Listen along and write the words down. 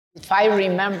If I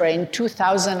remember, in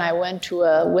 2000, I went to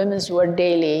a Women's Wear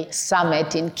Daily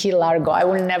summit in Key Largo. I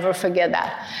will never forget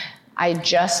that. I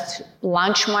just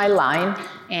launched my line,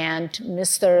 and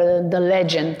the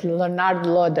legend, Leonard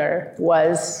Lauder,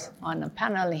 was on a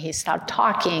panel. He started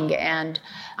talking, and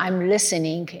I'm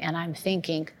listening, and I'm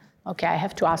thinking, okay, I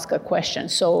have to ask a question.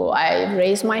 So I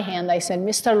raised my hand. I said,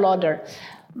 Mr. Lauder,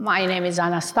 my name is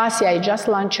Anastasia. I just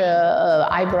launched a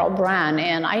eyebrow brand,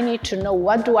 and I need to know,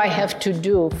 what do I have to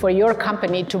do for your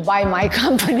company to buy my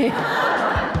company?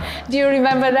 Do you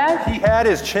remember that? He had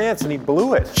his chance, and he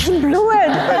blew it. He blew it.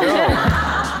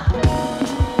 I know.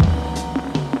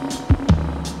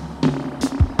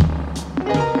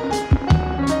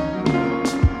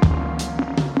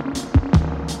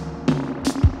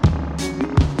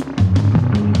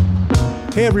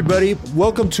 Hey everybody,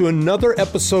 welcome to another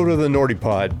episode of the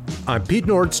NordyPod. I'm Pete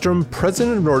Nordstrom,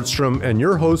 president of Nordstrom, and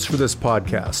your host for this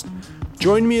podcast.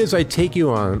 Join me as I take you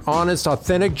on an honest,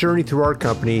 authentic journey through our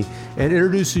company and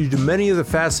introduce you to many of the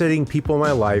fascinating people in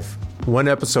my life, one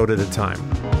episode at a time.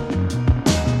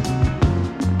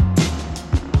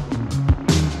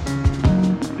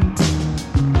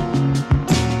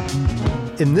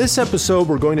 In this episode,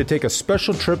 we're going to take a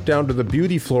special trip down to the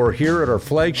beauty floor here at our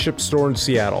flagship store in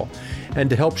Seattle. And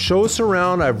to help show us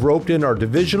around, I've roped in our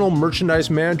divisional merchandise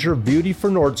manager of beauty for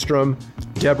Nordstrom,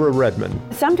 Deborah Redmond.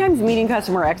 Sometimes meeting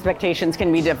customer expectations can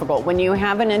be difficult. When you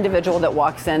have an individual that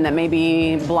walks in that may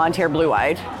be blonde hair,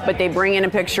 blue-eyed, but they bring in a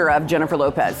picture of Jennifer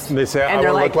Lopez. And they say, I want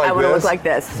to look like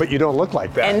this. But you don't look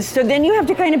like that. And so then you have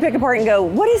to kind of pick apart and go,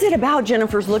 what is it about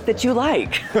Jennifer's look that you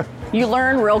like? You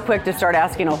learn real quick to start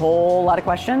asking a whole lot of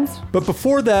questions. But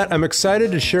before that, I'm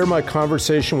excited to share my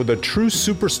conversation with a true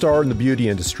superstar in the beauty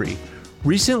industry.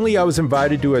 Recently, I was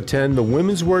invited to attend the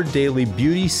Women's Wear Daily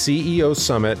Beauty CEO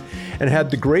Summit and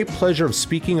had the great pleasure of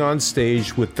speaking on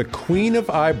stage with the Queen of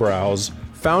Eyebrows,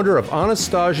 founder of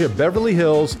Anastasia Beverly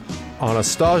Hills,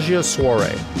 Anastasia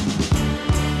Soare.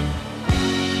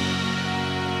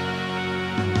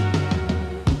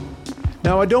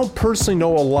 Now, I don't personally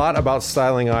know a lot about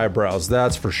styling eyebrows,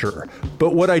 that's for sure.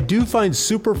 But what I do find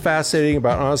super fascinating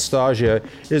about Anastasia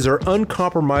is her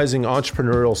uncompromising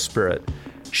entrepreneurial spirit.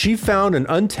 She found an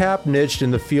untapped niche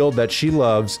in the field that she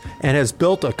loves and has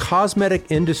built a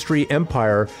cosmetic industry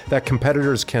empire that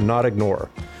competitors cannot ignore.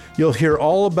 You'll hear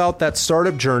all about that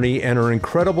startup journey and her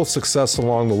incredible success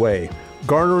along the way,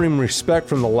 garnering respect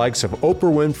from the likes of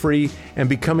Oprah Winfrey and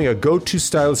becoming a go-to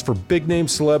stylist for big-name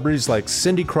celebrities like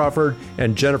Cindy Crawford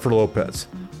and Jennifer Lopez.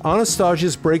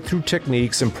 Anastasia's breakthrough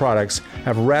techniques and products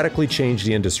have radically changed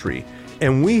the industry.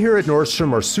 And we here at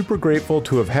Nordstrom are super grateful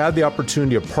to have had the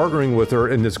opportunity of partnering with her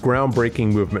in this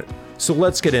groundbreaking movement. So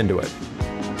let's get into it.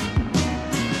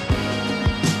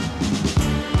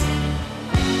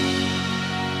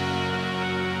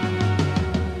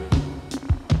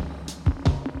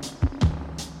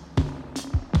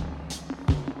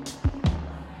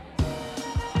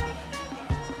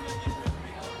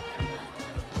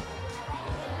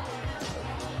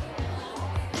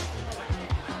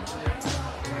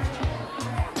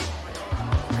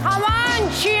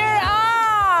 Cheer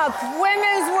up!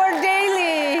 Women's Wear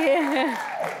Daily.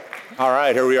 All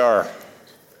right, here we are.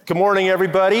 Good morning,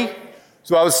 everybody.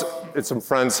 So I was at some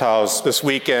friend's house this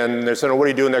weekend. They said, "Oh, what are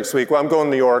you doing next week?" "Well, I'm going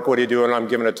to New York. What are you doing?" "I'm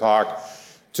giving a talk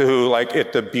to,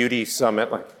 at the beauty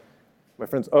summit." Like, my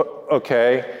friends, "Oh,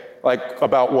 okay. Like,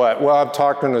 about what?" "Well, I'm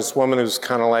talking to this woman who's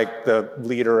kind of like the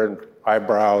leader in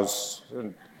eyebrows."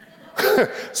 And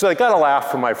so I got a laugh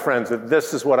from my friends that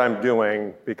this is what I'm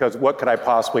doing, because what could I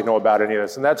possibly know about any of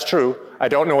this? And that's true. I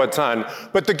don't know a ton.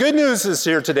 But the good news is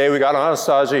here today, we got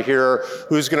Anastasia here,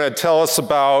 who's going to tell us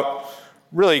about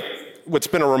really what's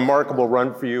been a remarkable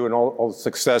run for you and all the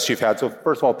success you've had. So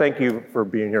first of all, thank you for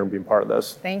being here and being part of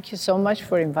this. Thank you so much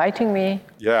for inviting me.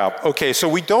 Yeah. Okay, so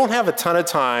we don't have a ton of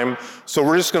time, so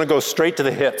we're just going to go straight to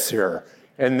the hits here.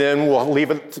 And then we'll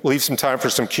leave some time for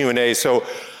some Q&A. So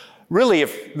really,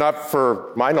 if not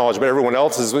for my knowledge, but everyone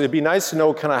else's, it'd be nice to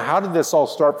know kind of how did this all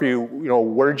start for you?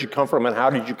 Where did you come from, and how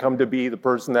did you come to be the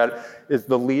person that is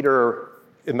the leader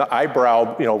in the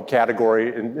eyebrow,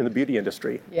 category in the beauty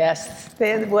industry? Yes.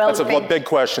 That's a big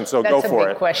question, so go for it. That's a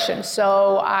big question.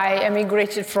 So I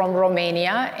immigrated from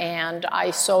Romania, and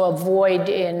I saw a void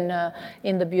in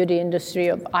the beauty industry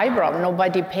of eyebrow.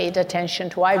 Nobody paid attention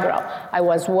to eyebrow. I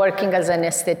was working as an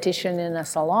esthetician in a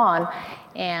salon,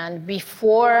 and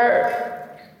before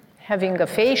having a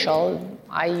facial,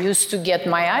 I used to get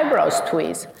my eyebrows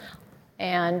tweezed.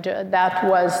 And that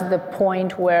was the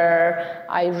point where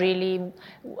I really,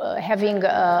 having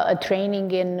a training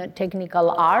in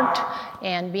technical art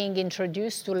and being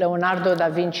introduced to Leonardo da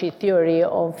Vinci theory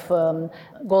of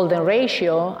golden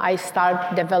ratio, I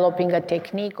start developing a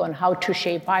technique on how to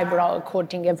shape eyebrow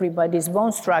according to everybody's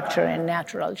bone structure and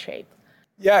natural shape.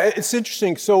 Yeah, it's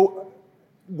interesting. So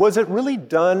was it really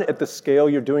done at the scale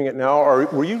you're doing it now, or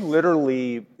were you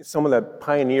literally someone that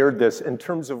pioneered this in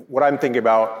terms of what I'm thinking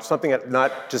about, something that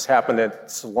not just happened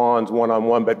at salons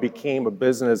one-on-one, but became a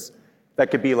business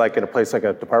that could be like in a place like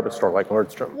a department store like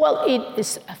Nordstrom? Well,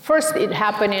 first it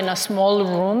happened in a small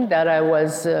room that I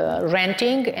was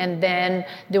renting, and then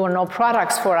there were no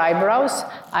products for eyebrows.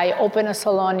 I opened a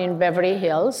salon in Beverly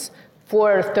Hills,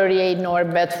 438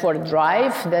 North Bedford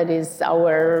Drive, that is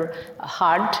our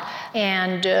heart.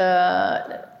 And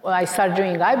I started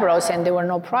doing eyebrows, and there were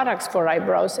no products for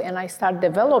eyebrows, and I started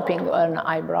developing an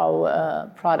eyebrow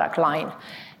product line.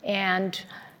 And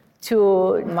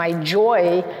to my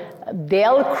joy,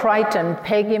 Dale Crichton,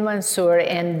 Peggy Mansour,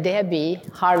 and Debbie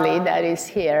Harley, that is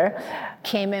here,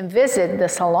 came and visit the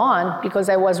salon because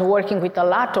I was working with a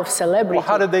lot of celebrities. Well,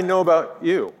 how did they know about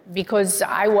you? Because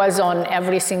I was on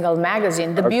every single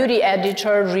magazine. The beauty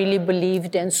editor really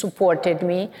believed and supported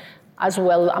me, as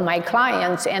well as my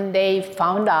clients, and they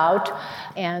found out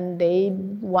and they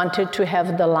wanted to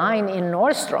have the line in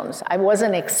Nordstrom's. I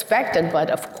wasn't expected, but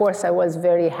of course I was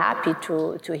very happy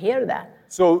to hear that.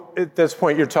 So at this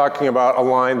point, you're talking about a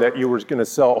line that you were going to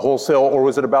sell wholesale, or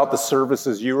was it about the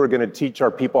services you were going to teach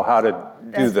our people how to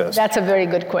do this? That's a very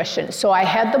good question. So I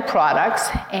had the products,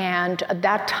 and at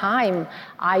that time,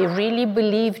 I really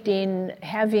believed in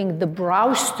having the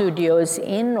brow studios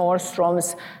in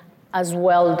Nordstrom's as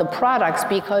well, the products,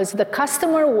 because the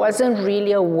customer wasn't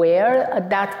really aware at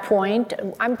that point.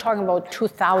 I'm talking about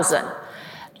 2000.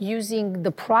 Using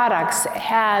the products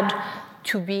had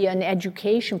to be an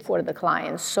education for the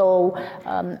clients. So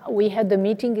we had the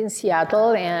meeting in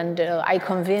Seattle, and I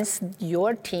convinced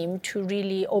your team to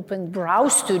really open brow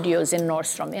studios in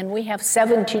Nordstrom. And we have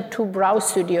 72 brow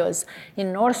studios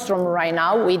in Nordstrom right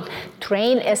now with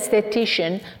trained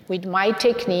esthetician with my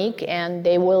technique, and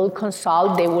they will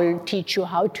consult, they will teach you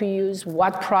how to use,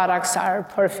 what products are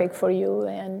perfect for you,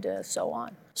 and so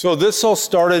on. So this all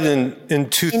started in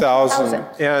 2000.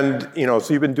 And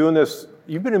so you've been doing this.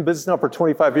 You've been in business now for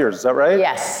 25 years, is that right?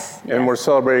 Yes. And we're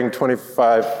celebrating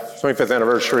 25th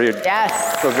anniversary.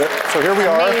 Yes. So here we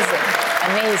are.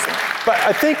 Amazing. But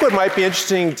I think what might be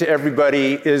interesting to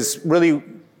everybody is really,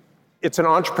 it's an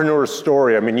entrepreneur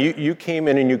story. I mean, you came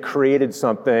in and you created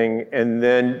something, and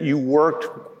then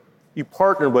you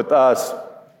partnered with us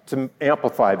to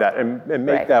amplify that and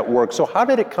make that work. So how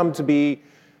did it come to be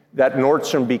that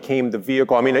Nordstrom became the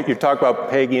vehicle? I mean, you talk about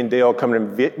Peggy and Dale coming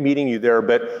and meeting you there,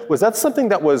 but was that something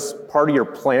that was part of your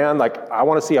plan? Like, I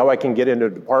want to see how I can get into a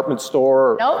department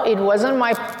store? No, it wasn't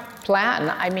my plan.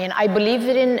 I mean, I believed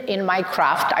in my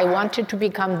craft. I wanted to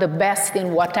become the best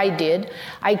in what I did.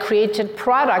 I created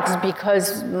products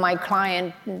because my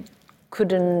client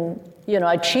couldn't,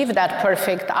 achieve that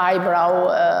perfect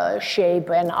eyebrow shape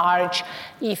and arch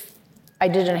if I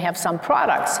didn't have some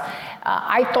products.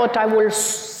 I thought I would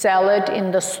sell it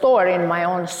in the store, in my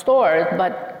own store,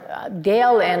 but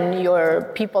Dale and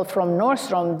your people from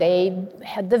Nordstrom, they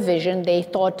had the vision. They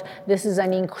thought this is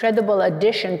an incredible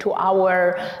addition to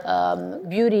our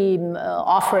beauty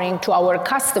offering to our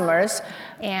customers.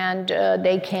 And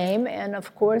they came, and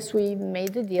of course we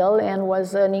made the deal, and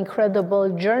was an incredible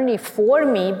journey for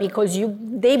me because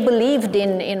they believed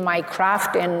in my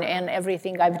craft and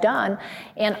everything I've done.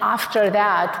 And after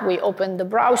that, we opened the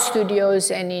brow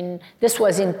studios, and this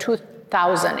was in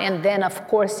 2000. And then, of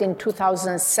course, in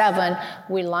 2007,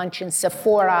 we launched in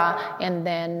Sephora, and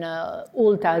then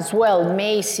Ulta as well,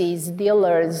 Macy's,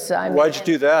 dealers. Why'd you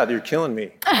do that? You're killing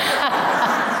me.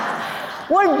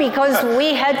 Well, because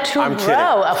we had to I'm grow, kidding.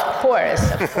 of course.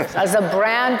 As a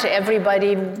brand,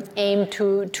 everybody aimed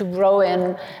to grow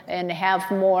and have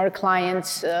more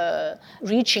clients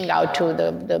reaching out to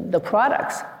the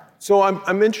products. So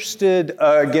I'm interested,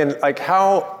 again, like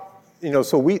how, it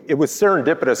was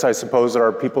serendipitous, I suppose, that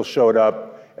our people showed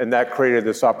up and that created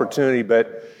this opportunity,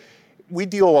 but we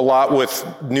deal a lot with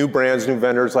new brands, new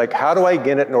vendors, like how do I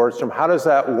get at Nordstrom? How does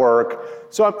that work?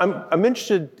 So I'm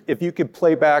interested if you could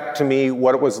play back to me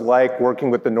what it was like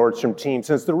working with the Nordstrom team,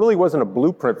 since there really wasn't a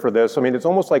blueprint for this. I mean, it's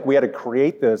almost like we had to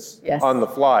create this on the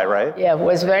fly, right? Yeah, it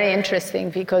was very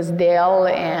interesting because Dale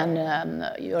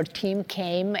and your team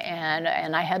came,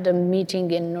 and I had a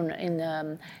meeting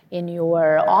in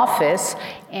your office,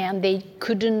 and they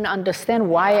couldn't understand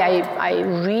why I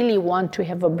really want to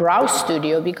have a brow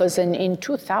studio, because in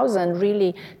 2000,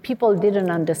 really, people didn't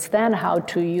understand how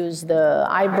to use the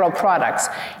eyebrow products.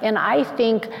 And I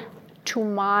think, to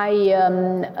my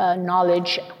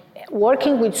knowledge,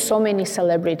 working with so many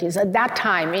celebrities. At that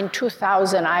time, in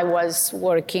 2000, I was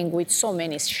working with so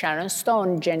many: Sharon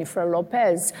Stone, Jennifer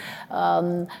Lopez,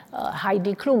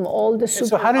 Heidi Klum, all the supermodels.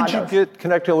 So how did you get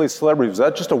connected to all these celebrities? Was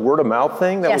that just a word of mouth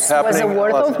thing that was happening? Yes, it was a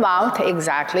word of mouth,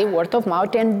 exactly, word of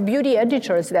mouth, and beauty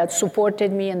editors that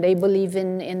supported me, and they believe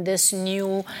in this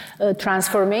new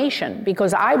transformation,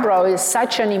 because eyebrow is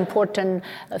such an important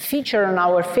feature on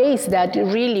our face that it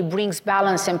really brings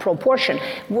balance and proportion.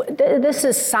 This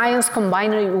is science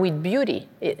combined with beauty.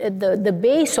 The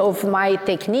base of my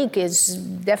technique is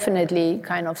definitely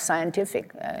kind of scientific.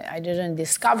 I didn't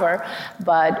discover,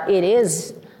 but it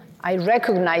is. I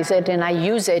recognize it and I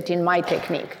use it in my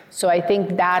technique. So I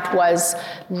think that was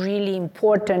really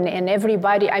important. And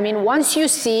everybody, I mean, once you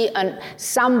see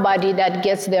somebody that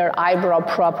gets their eyebrow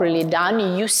properly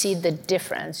done, you see the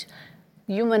difference.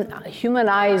 Human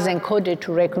eye is encoded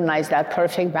to recognize that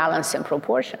perfect balance and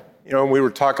proportion. You know, and we were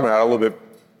talking about it a little bit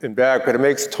in back, but it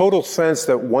makes total sense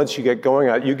that once you get going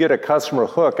out, you get a customer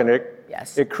hook, and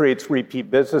it creates repeat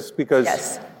business,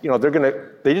 because you know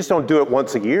they just don't do it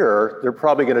once a year. They're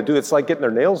probably going to do it. It's like getting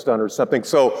their nails done or something.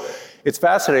 So it's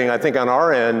fascinating. I think on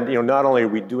our end, you know, not only are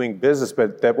we doing business,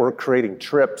 but that we're creating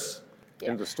trips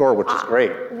in the store, which is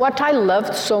great. What I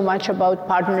loved so much about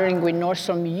partnering with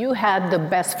Nordstrom, you had the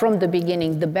best, from the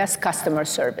beginning, the best customer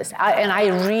service.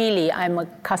 I'm a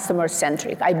customer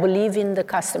centric. I believe in the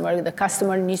customer. The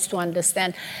customer needs to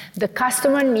understand. The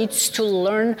customer needs to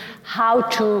learn how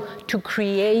to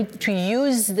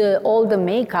use all the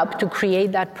makeup to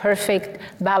create that perfect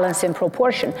balance and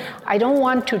proportion. I don't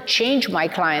want to change my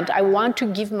client. I want to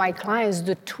give my clients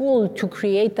the tool to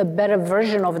create a better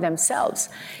version of themselves.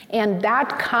 And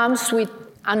that comes with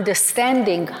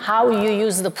understanding how you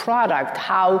use the product,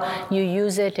 how you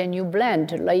use it and you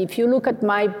blend. Like if you look at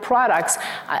my products,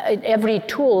 every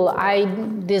tool, I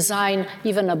design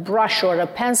even a brush or a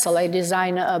pencil. I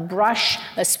design a brush,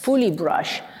 a spoolie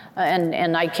brush.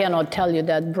 And I cannot tell you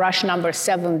that brush number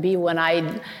 7B, when I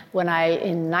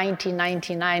in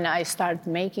 1999 I started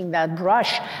making that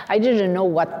brush, I didn't know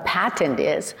what patent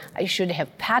is. I should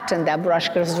have patented that brush,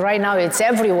 because right now it's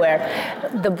everywhere.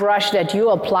 The brush that you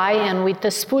apply, and with the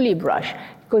spoolie brush.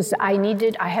 Because I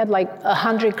had like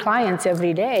 100 clients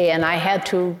every day, and I had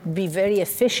to be very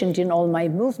efficient in all my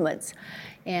movements.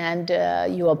 And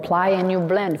you apply and you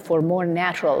blend for more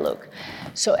natural look.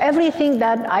 So everything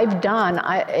that I've done,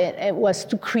 it was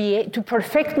to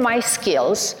perfect my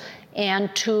skills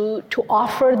and to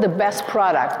offer the best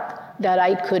product that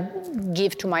I could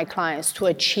give to my clients to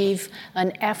achieve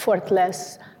an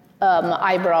effortless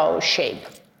eyebrow shape.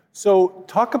 So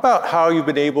talk about how you've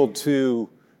been able to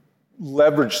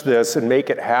leverage this and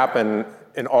make it happen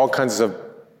in all kinds of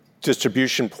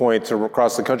distribution points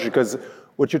across the country, because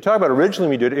what you're talking about originally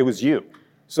when you did it was you.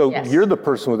 So you're the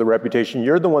person with a reputation.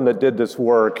 You're the one that did this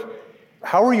work.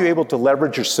 How were you able to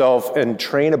leverage yourself and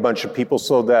train a bunch of people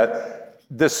so that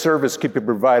this service could be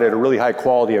provided at a really high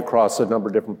quality across a number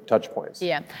of different touch points?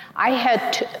 Yeah,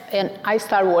 and I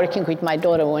started working with my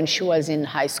daughter when she was in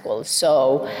high school.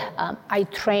 So I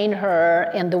trained her,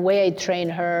 and the way I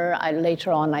trained her,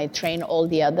 later on I trained all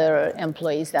the other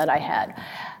employees that I had.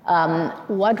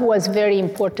 What was very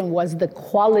important was the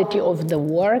quality of the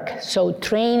work. So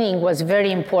training was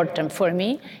very important for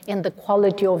me, and the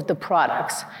quality of the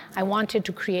products. I wanted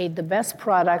to create the best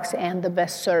products and the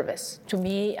best service. To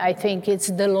me, I think it's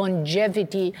the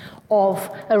longevity of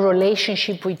a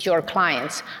relationship with your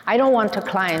clients. I don't want a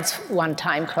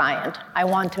one-time client. I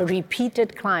want a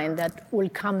repeated client that will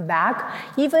come back,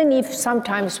 even if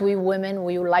sometimes we women,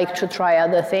 we like to try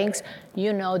other things.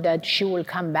 You know that she will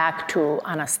come back to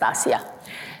Anastasia.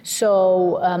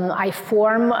 So I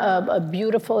form a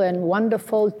beautiful and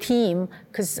wonderful team,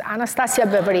 because Anastasia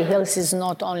Beverly Hills is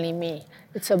not only me.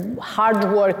 It's a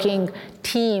hardworking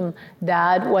team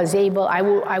that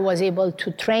I was able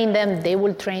to train them. They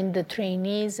will train the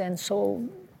trainees, and so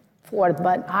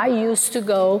but I used to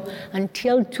go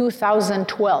until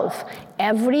 2012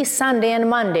 every Sunday and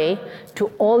Monday to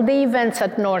all the events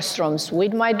at Nordstrom's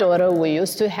with my daughter. We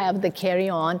used to have the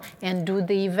carry-on and do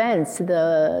the events,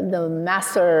 the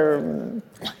master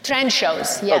trend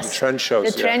shows. Yes. Oh, the trend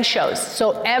shows. The trend shows.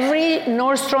 So every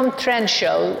Nordstrom trend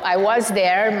show, I was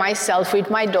there myself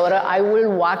with my daughter. I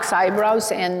will wax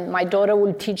eyebrows, and my daughter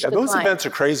will teach the those client. events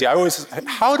are crazy.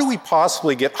 How do we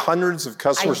possibly get hundreds of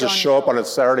customers to show up on a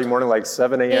Saturday morning like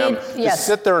 7 a.m. to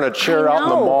sit there in a chair out in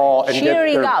the mall and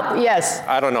cheering up? Yes.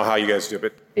 I don't know how you guys do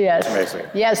it. Yes. It's amazing.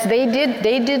 Yes, they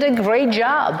did a great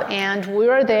job, and we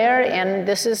were there, and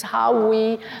this is how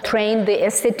we trained the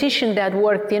esthetician that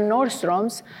worked in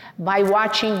Nordstrom's by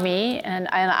watching me, and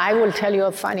I will tell you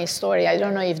a funny story. I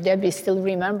don't know if Debbie still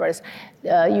remembers.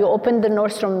 You opened the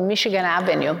Nordstrom Michigan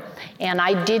Avenue, and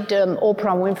I did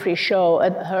Oprah Winfrey show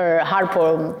at her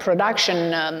Harpo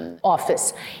production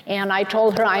office, and I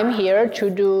told her I'm here to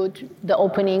do the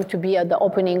opening, to be at the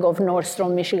opening of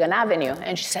Nordstrom Michigan Avenue,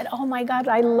 and she said, "Oh my God,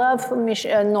 I love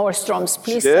Nordstrom's.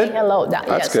 Please say hello."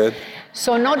 That's good.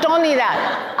 So not only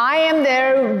that, I am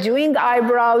there doing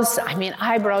eyebrows. I mean,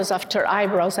 eyebrows after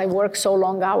eyebrows. I work so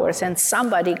long hours, and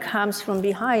somebody comes from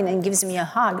behind and gives me a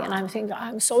hug, and I'm thinking,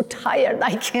 I'm so tired.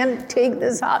 I can't take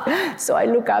this hug. So I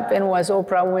look up, and it was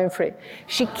Oprah Winfrey.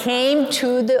 She came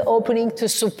to the opening to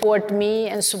support me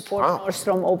and support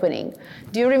Nordstrom opening.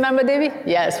 Do you remember, Debbie?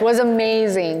 Yes, it was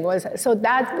amazing. So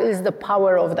that is the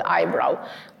power of the eyebrow.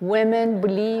 Women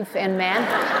believe, and men,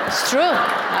 it's true.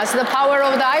 That's the power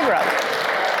of the eyebrow.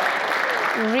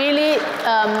 Really,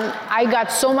 I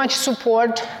got so much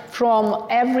support from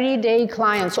everyday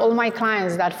clients, all my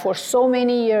clients that for so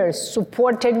many years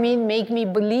supported me, make me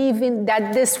believe in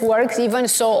that this works, even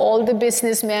so all the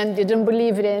businessmen didn't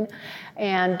believe it in.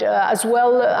 And as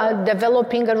well,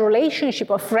 developing a relationship,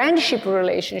 a friendship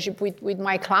relationship with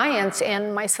my clients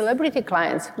and my celebrity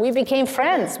clients. We became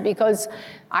friends because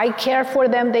I care for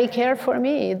them, they care for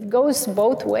me. It goes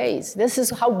both ways. This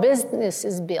is how business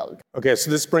is built. Okay,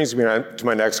 so this brings me to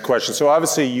my next question. So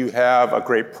obviously you have a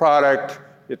great product,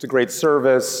 it's a great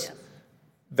service,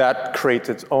 that creates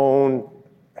its own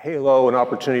halo and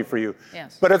opportunity for you.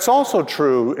 Yes. But it's also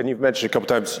true, and you've mentioned a couple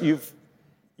times,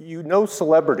 you know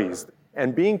celebrities.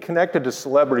 And being connected to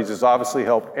celebrities has obviously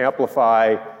helped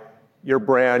amplify your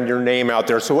brand, your name out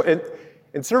there. So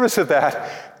in service of that,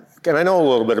 and I know a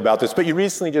little bit about this, but you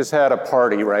recently just had a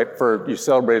party, right? You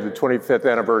celebrated the 25th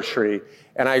anniversary.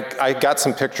 And I got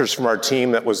some pictures from our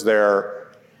team that was there.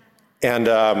 And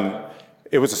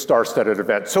it was a star-studded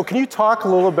event. So can you talk a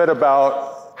little bit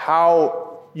about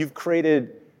how you've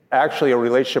created actually a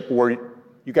relationship where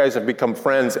you guys have become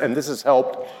friends and this has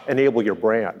helped enable your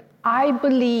brand? I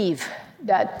believe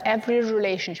that every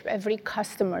relationship, every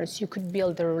customers you could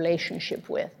build a relationship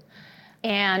with.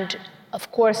 And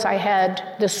of course, I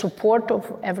had the support of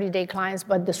everyday clients,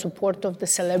 but the support of the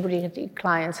celebrity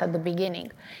clients at the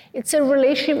beginning. It's a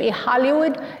relationship in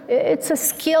Hollywood. It's a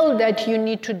skill that you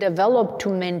need to develop to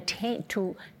maintain,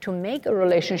 to make a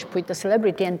relationship with the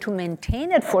celebrity and to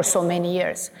maintain it for so many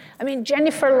years. I mean,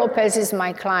 Jennifer Lopez is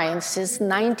my client since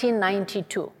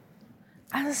 1992.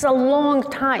 That's a long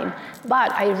time,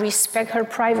 but I respect her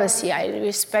privacy. I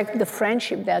respect the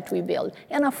friendship that we build.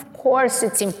 And of course,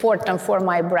 it's important for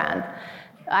my brand.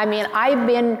 I mean,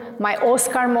 my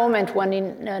Oscar moment when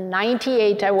in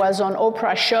 98 I was on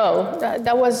Oprah's show,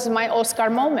 that was my Oscar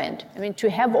moment. I mean, to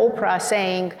have Oprah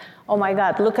saying, oh my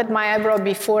God, look at my eyebrow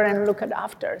before and look at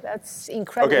after. That's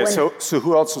incredible. Okay, so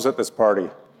who else was at this party?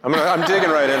 I'm digging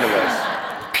right into this.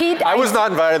 Pete, I was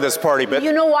not invited to this party, but...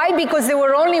 You know why? Because there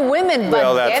were only women,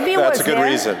 but Debbie was there. That's a good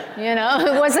reason. You know,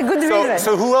 it was a good reason.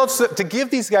 So who else, to give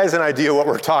these guys an idea what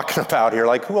we're talking about here,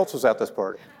 like who else was at this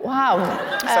party? Wow.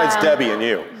 Besides Debbie and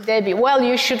you. Debbie, well,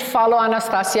 you should follow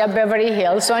Anastasia Beverly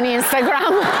Hills on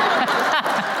Instagram.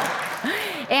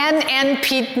 And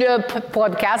Pete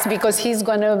podcast, because he's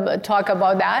going to talk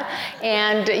about that.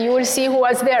 And you will see who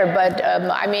was there. But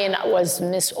it was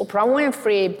Miss Oprah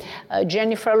Winfrey,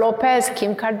 Jennifer Lopez,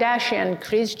 Kim Kardashian,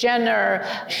 Kris Jenner,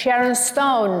 Sharon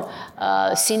Stone,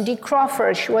 Cindy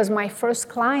Crawford. She was my first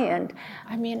client.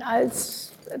 I mean,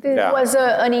 it was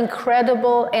an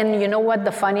incredible, and you know what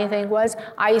the funny thing was?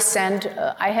 I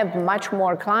have much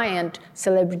more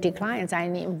celebrity clients. I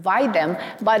invite them,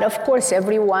 but of course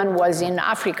everyone was in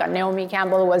Africa. Naomi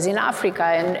Campbell was in Africa,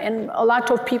 and a lot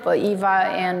of people, Eva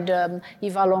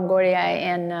Longoria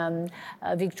and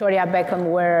Victoria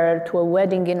Beckham were to a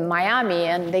wedding in Miami,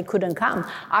 and they couldn't come.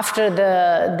 After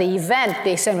the event,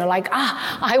 they said,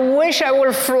 I wish I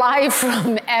would fly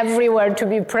from everywhere to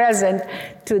be present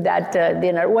to that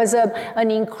dinner. It was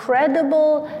an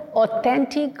incredible,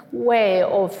 authentic way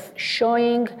of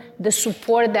showing the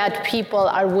support that people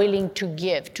are willing to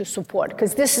give, to support,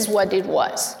 because this is what it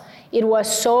was. It was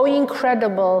so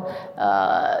incredible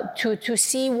to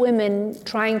see women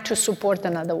trying to support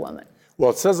another woman. Well,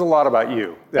 it says a lot about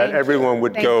you that everyone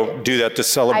would go do that to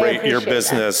celebrate your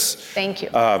business. Thank you.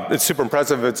 It's super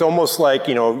impressive. It's almost like,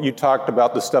 you talked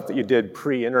about the stuff that you did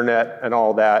pre-internet and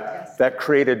all that, that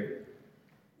created,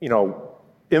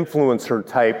 influencer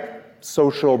type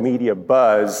social media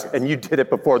buzz, and you did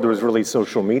it before there was really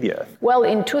social media. Well,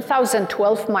 in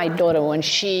 2012, my daughter, when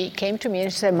she came to me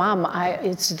and said, Mom,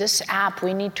 it's this app,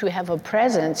 we need to have a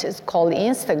presence. It's called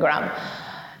Instagram.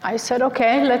 I said,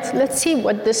 okay, let's see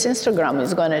what this Instagram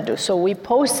is going to do. So we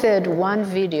posted one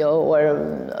video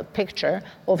or a picture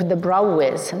of the Brow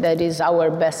Wiz, that is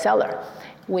our bestseller,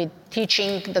 with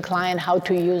teaching the client how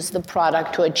to use the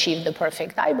product to achieve the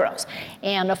perfect eyebrows.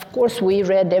 And of course, we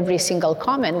read every single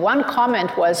comment. One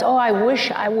comment was, oh, I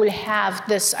wish I would have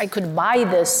this, I could buy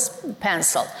this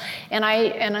pencil. And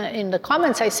in the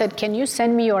comments, I said, can you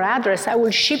send me your address? I will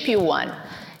ship you one.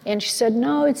 And she said,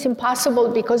 no, it's impossible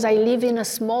because I live in a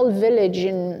small village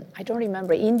in, I don't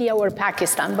remember, India or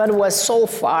Pakistan, but it was so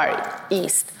far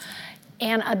east.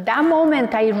 And at that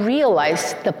moment, I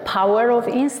realized the power of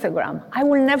Instagram. I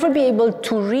will never be able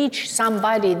to reach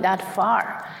somebody that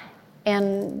far.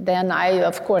 And then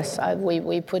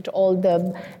we put all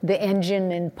the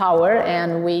engine in power,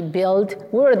 and we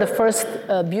were the first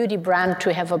beauty brand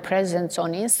to have a presence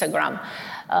on Instagram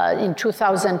in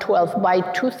 2012. By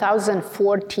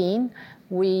 2014,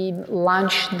 we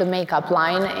launched the makeup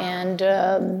line, and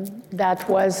that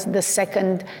was the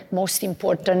second most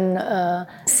important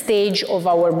stage of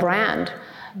our brand,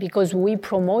 because we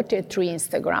promoted through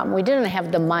Instagram. We didn't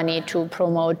have the money to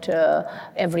promote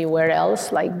everywhere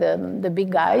else like the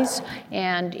big guys,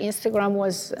 and Instagram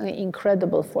was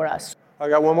incredible for us. I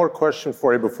got one more question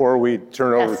for you before we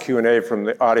turn over to Q&A from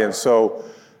the audience. So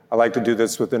I like to do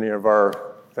this with any of our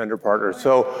vendor partners.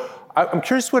 So I'm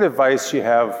curious what advice you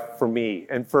have for me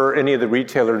and for any of the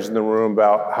retailers in the room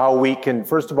about how we can,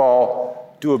 first of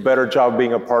all, do a better job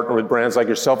being a partner with brands like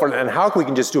yourself, and how we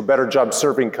can just do a better job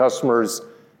serving customers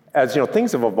as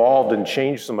things have evolved and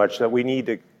changed so much that we need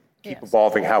to keep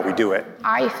evolving how we do it.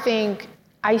 I think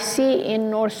I see in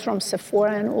Nordstrom,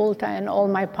 Sephora, and Ulta, and all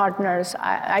my partners,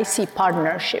 I see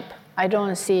partnership. I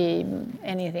don't see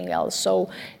anything else. So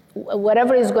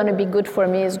whatever is going to be good for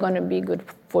me is going to be good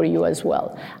for you as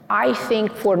well. I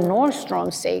think for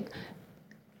Nordstrom's sake,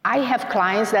 I have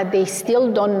clients that they still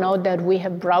don't know that we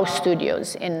have brow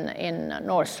studios in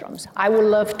Nordstrom's. I would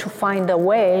love to find a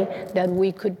way that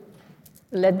we could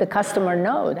let the customer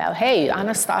know that, hey,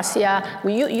 Anastasia,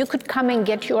 you could come and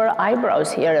get your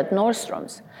eyebrows here at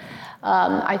Nordstrom's.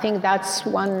 I think that's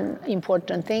one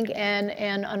important thing.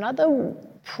 And another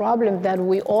problem that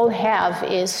we all have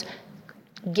is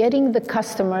getting the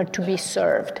customer to be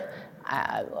served.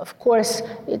 Of course,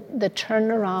 the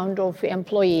turnaround of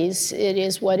employees, it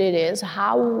is what it is.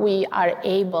 How we are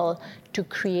able to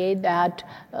create that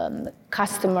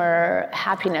customer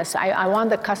happiness. I want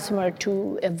the customer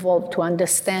to evolve, to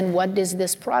understand what is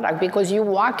this product, because you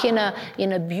walk in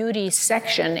a beauty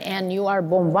section and you are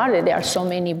bombarded. There are so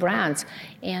many brands.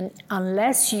 And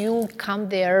unless you come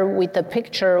there with a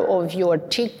picture of your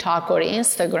TikTok or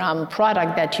Instagram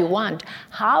product that you want,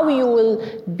 how you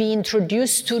will be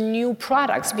introduced to new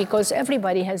products, because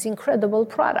everybody has incredible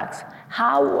products.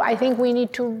 How, I think we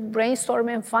need to brainstorm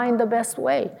and find the best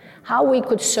way, how we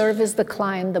could service the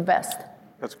client the best.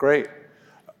 That's great.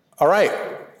 All right,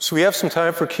 so we have some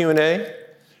time for Q&A.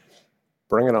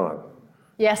 Bring it on.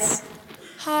 Yes.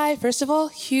 Hi, first of all,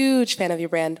 huge fan of your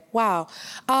brand. Wow.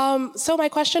 So my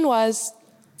question was,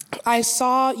 I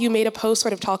saw you made a post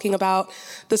sort of talking about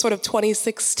the sort of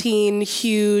 2016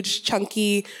 huge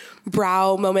chunky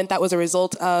brow moment that was a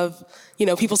result of,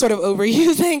 people sort of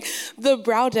overusing the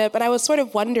brow dip. And I was sort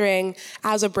of wondering,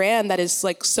 as a brand that is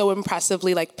like so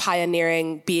impressively like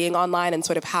pioneering being online and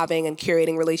sort of having and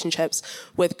curating relationships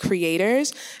with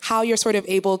creators, how you're sort of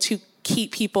able to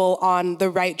keep people on the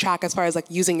right track as far as like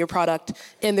using your product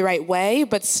in the right way,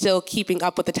 but still keeping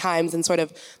up with the times and sort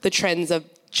of the trends of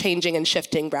changing and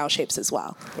shifting brow shapes as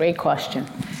well. Great question.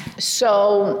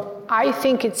 So I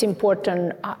think it's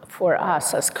important for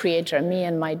us as creator, me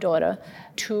and my daughter,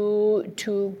 to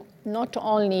not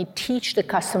only teach the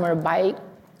customer by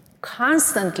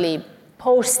constantly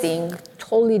posting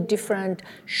totally different,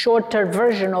 shorter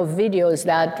version of videos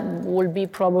that will be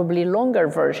probably longer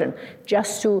version,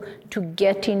 just to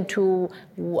get into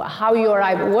how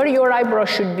where your eyebrow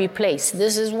should be placed.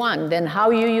 This is one. Then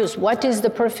how you use, what is the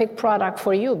perfect product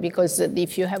for you? Because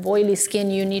if you have oily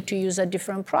skin, you need to use a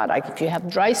different product. If you have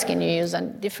dry skin, you use a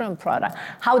different product.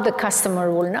 How the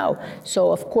customer will know.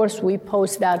 So of course we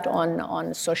post that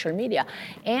on social media.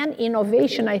 And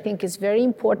innovation, I think, is very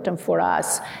important for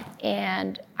us.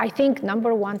 And I think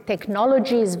number one,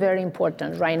 technology is very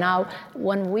important right now.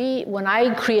 When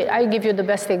I give you the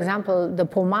best example, the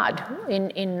pomade.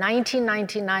 In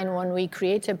 1999, when we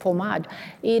created pomade,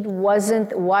 it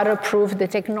wasn't waterproof. The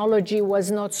technology was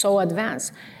not so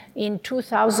advanced. In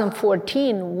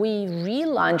 2014, we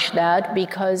relaunched that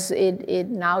because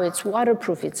now it's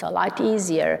waterproof. It's a lot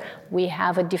easier. We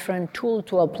have a different tool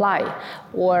to apply.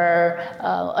 Or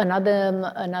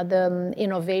another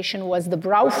innovation was the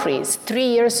brow freeze. 3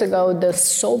 years ago, the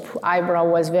soap eyebrow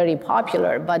was very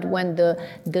popular, but when the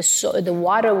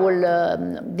water will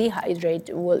dehydrate,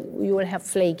 you will have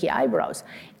flaky eyebrows.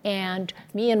 And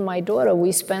me and my daughter,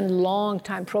 we spent a long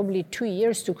time, probably 2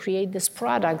 years, to create this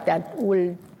product that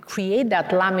will create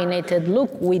that laminated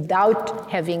look without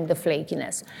having the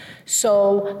flakiness.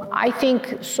 So I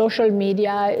think social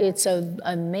media, it's an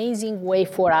amazing way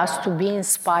for us to be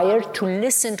inspired, to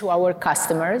listen to our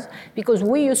customers, because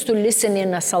we used to listen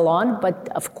in a salon, but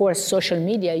of course social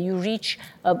media, you reach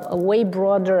a way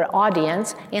broader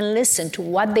audience and listen to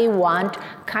what they want,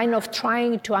 kind of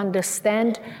trying to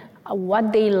understand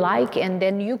what they like, and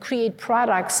then you create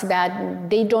products that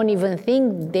they don't even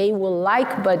think they will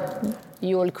like, but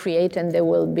you will create and they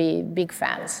will be big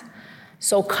fans.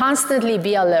 So constantly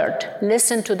be alert,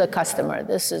 listen to the customer.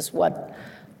 This is what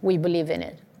we believe in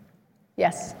it.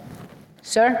 Yes,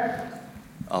 sir?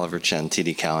 Oliver Chen,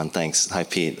 TD Cowen, thanks. Hi,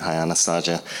 Pete. Hi,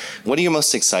 Anastasia. What are you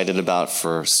most excited about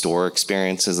for store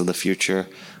experiences of the future?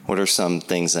 What are some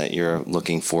things that you're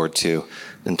looking forward to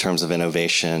in terms of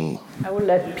innovation? I will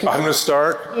let Pete. I'm going to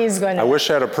start. He's going to. I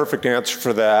wish I had a perfect answer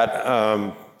for that.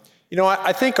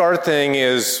 I think our thing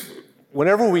is,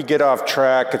 whenever we get off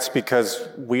track, it's because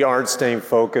we aren't staying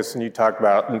focused, and you talked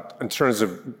about in terms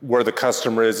of where the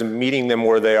customer is and meeting them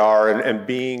where they are and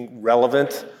being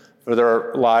relevant for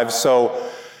their lives. So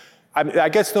I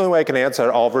guess the only way I can answer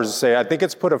that, Oliver, is to say I think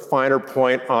it's put a finer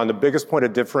point on the biggest point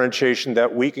of differentiation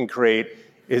that we can create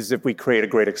is if we create a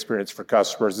great experience for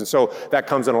customers. And so that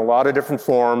comes in a lot of different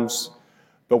forms,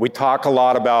 but we talk a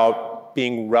lot about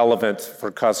being relevant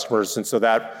for customers, and so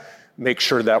that make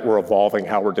sure that we're evolving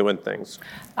how we're doing things.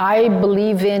 I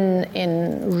believe in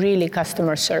really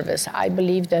customer service. I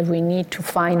believe that we need to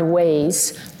find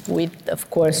ways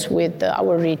with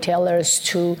our retailers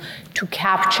to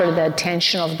capture the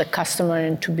attention of the customer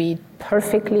and to be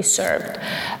perfectly served.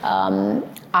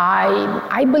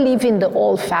 I believe in the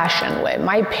old-fashioned way.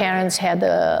 My parents had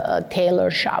a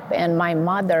tailor shop, and my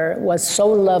mother was so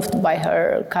loved by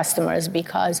her customers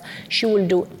because she will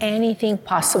do anything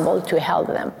possible to help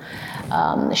them.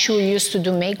 She used to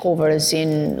do makeovers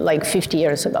in like 50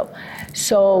 years ago.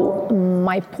 So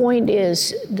my point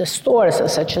is the stores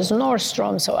such as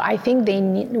Nordstrom, so I think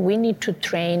we need to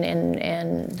train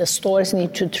and the stores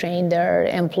need to train their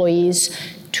employees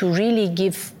to really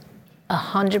give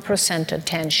 100%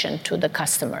 attention to the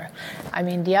customer. I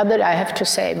mean, I have to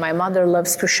say, my mother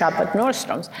loves to shop at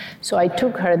Nordstrom's, so I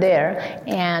took her there,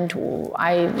 and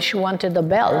she wanted a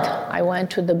belt. I went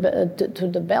to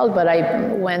the belt, but I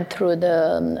went through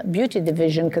the beauty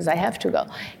division because I have to go.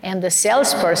 And the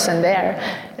salesperson there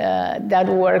that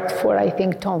worked for, I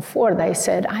think, Tom Ford, I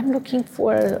said, I'm looking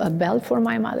for a belt for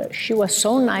my mother. She was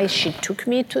so nice. She took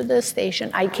me to the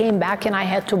station. I came back and I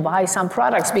had to buy some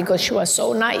products because she was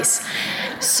so nice.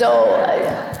 So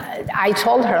I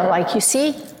told her, like, you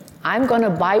see, I'm going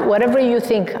to buy whatever you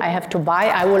think I have to buy.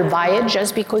 I will buy it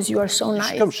just because you are so nice. You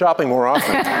should come shopping more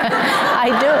often. I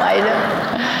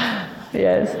do.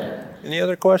 Yes. Any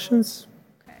other questions?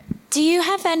 Do you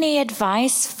have any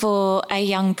advice for a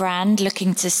young brand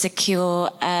looking to secure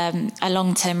a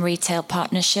long-term retail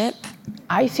partnership?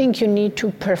 I think you need to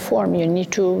perform. You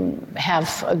need to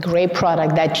have a great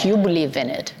product that you believe in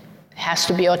it. Has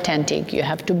to be authentic. You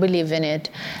have to believe in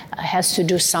it. Has to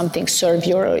do something, serve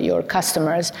your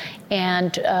customers.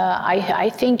 And I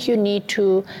think you need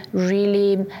to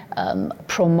really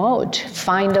promote,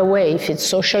 find a way, if it's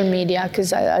social media,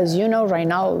 because as you know right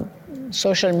now,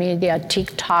 social media,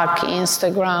 TikTok,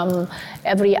 Instagram,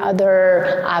 every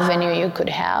other avenue you could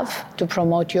have to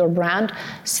promote your brand.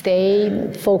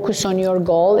 Stay focused on your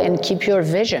goal and keep your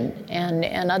vision. And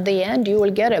at the end, you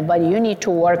will get it, but you need to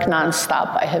work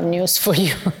nonstop. I have news for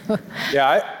you.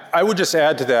 Yeah, I would just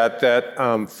add to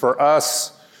that for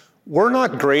us, we're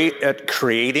not great at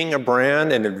creating a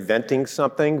brand and inventing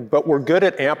something, but we're good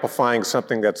at amplifying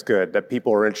something that's good, that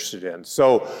people are interested in.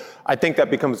 So I think that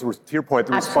becomes, to your point,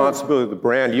 the responsibility of the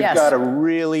brand. You've got to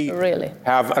really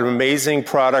have an amazing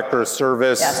product or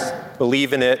service,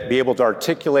 believe in it, be able to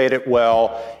articulate it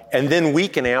well, and then we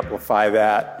can amplify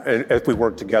that if we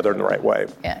work together in the right way.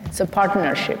 Yeah, it's a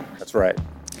partnership. That's right.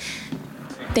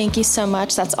 Thank you so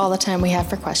much. That's all the time we have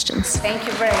for questions. Thank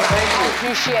you very much. I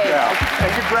appreciate it.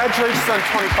 And congratulations on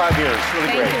 25 years.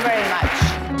 Really great. Thank you very much.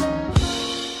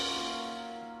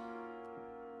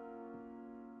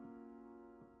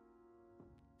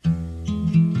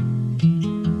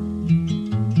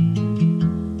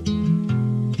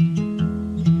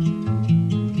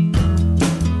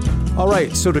 All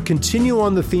right, so to continue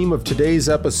on the theme of today's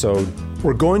episode,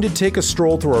 we're going to take a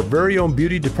stroll through our very own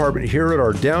beauty department here at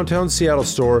our downtown Seattle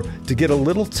store to get a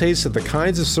little taste of the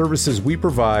kinds of services we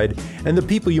provide and the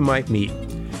people you might meet.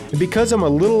 And because I'm a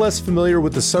little less familiar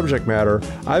with the subject matter,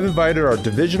 I've invited our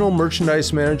Divisional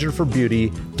Merchandise Manager for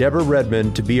Beauty, Deborah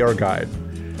Redmond, to be our guide.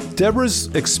 Deborah's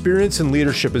experience and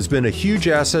leadership has been a huge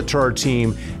asset to our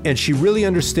team, and she really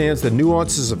understands the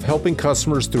nuances of helping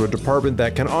customers through a department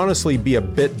that can honestly be a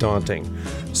bit daunting.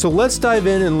 So let's dive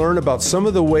in and learn about some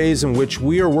of the ways in which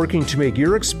we are working to make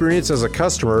your experience as a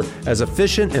customer as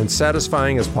efficient and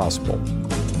satisfying as possible.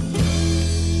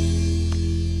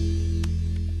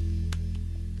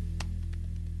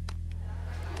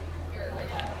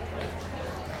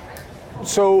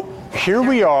 So here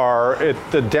we are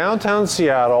at the downtown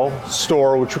Seattle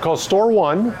store, which we call Store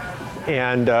 1,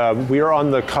 and we are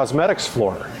on the cosmetics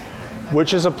floor,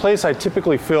 which is a place I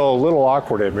typically feel a little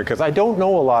awkward in because I don't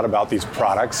know a lot about these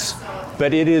products,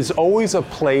 but it is always a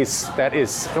place that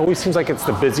always seems like it's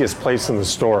the busiest place in the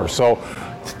store. So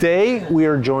today we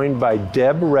are joined by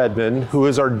Deb Redmond, who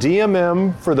is our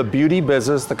DMM for the beauty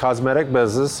business, the cosmetic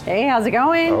business. Hey, how's it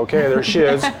going? Okay, there she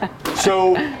is.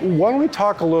 So why don't we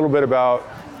talk a little bit about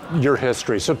your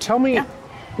history. So tell me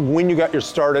when you got your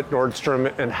start at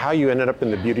Nordstrom and how you ended up in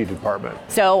the beauty department.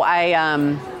 So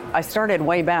I started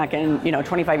way back in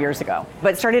 25 years ago,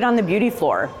 but started on the beauty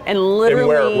floor and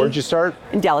literally. And where'd you start?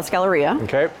 In Dallas Galleria.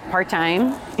 Okay.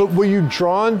 Part-time. But were you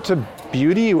drawn to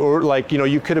beauty, or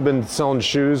you could have been selling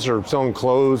shoes or selling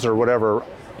clothes or whatever?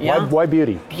 Yeah. Why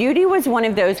beauty? Beauty was one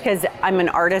of those because I'm an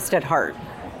artist at heart.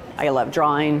 I love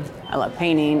drawing, I love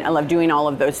painting, I love doing all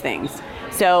of those things.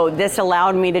 So this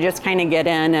allowed me to just kind of get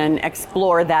in and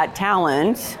explore that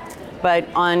talent, but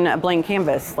on a blank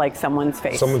canvas, like someone's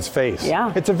face. Someone's face.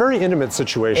 Yeah. It's a very intimate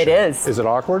situation. It is. Is it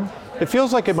awkward? It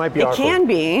feels like it might be awkward.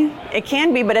 It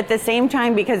can be, but at the same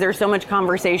time, because there's so much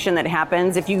conversation that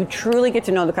happens, if you truly get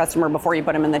to know the customer before you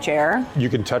put them in the chair. You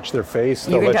can touch their face.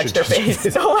 You can touch their face.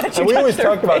 They'll let you we always touch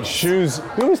their talked about face. shoes.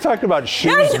 We always talked about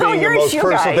shoes Yeah, I know, being you're the a most shoe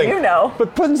personal guy, thing. you know.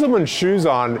 But putting someone's shoes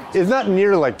on is not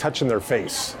near like touching their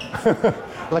face.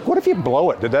 Like, what if you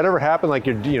blow it? Did that ever happen? Like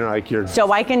you're.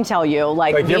 So I can tell you,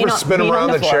 like you ever spin them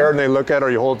around the chair and they look at it, or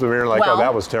you hold the mirror like, oh,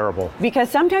 that was terrible. Because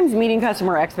sometimes meeting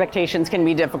customer expectations can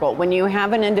be difficult. When you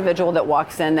have an individual that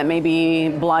walks in that may be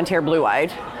blonde hair, blue-eyed,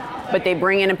 but they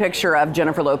bring in a picture of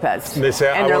Jennifer Lopez. They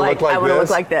say, and they're like, I want to look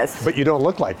like this. But you don't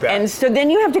look like that. And so then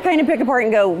you have to kind of pick apart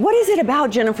and go, what is it about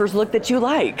Jennifer's look that you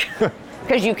like?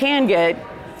 Because you can get,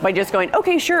 by just going,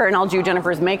 okay, sure, and I'll do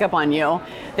Jennifer's makeup on you.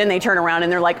 Then they turn around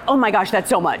and they're like, oh my gosh, that's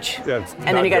so much. And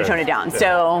then you got to tone it down. Yeah.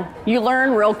 So you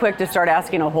learn real quick to start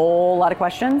asking a whole lot of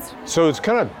questions. So it's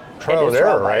kind of trial and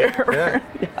error, right?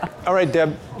 Yeah. All right,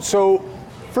 Deb. So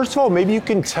first of all, maybe you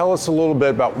can tell us a little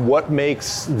bit about what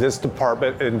makes this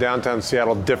department in downtown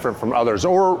Seattle different from others,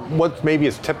 or what maybe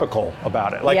is typical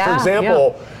about it. Like, for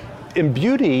example, in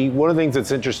beauty, one of the things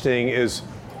that's interesting is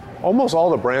almost all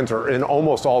the brands are in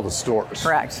almost all the stores.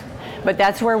 Correct. But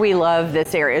that's where we love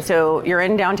this area. So you're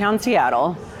in downtown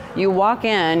Seattle. You walk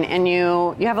in and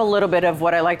you have a little bit of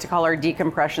what I like to call our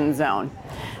decompression zone.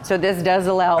 So this does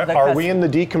allow the Are we in the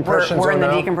decompression zone? We're in the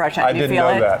now? decompression. I Do you didn't feel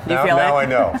know it? that. Do you feel now it? I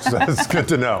know. So that's good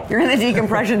to know. You're in the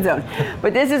decompression zone.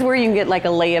 But this is where you can get like a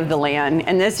lay of the land.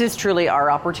 And this is truly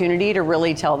our opportunity to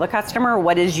really tell the customer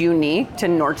what is unique to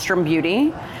Nordstrom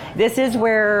Beauty. This is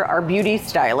where our beauty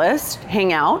stylists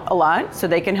hang out a lot so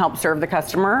they can help serve the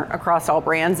customer across all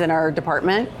brands in our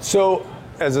department. So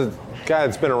as a guy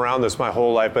that's been around this my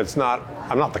whole life, but it's not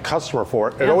I'm not the customer for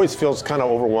it. It always feels kind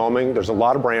of overwhelming. There's a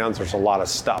lot of brands, there's a lot of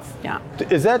stuff. Yeah.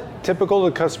 Is that typical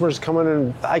of customers coming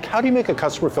in? Like, how do you make a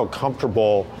customer feel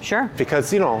comfortable? Sure.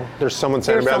 Because, you know, there's someone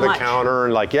standing There's so behind the much. counter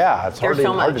and like, yeah, it's hard to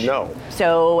know.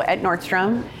 So at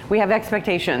Nordstrom, we have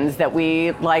expectations that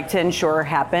we like to ensure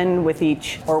happen with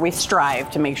each, or we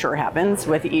strive to make sure happens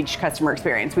with each customer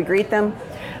experience. We greet them,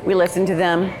 we listen to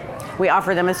them, we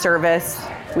offer them a service,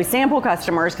 we sample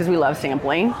customers because we love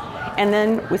sampling, and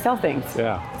then we sell things.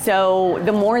 Yeah. So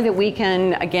the more that we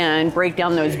can, again, break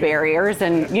down those barriers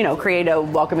and, you know, create a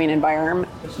welcoming environment,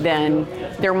 then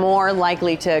they're more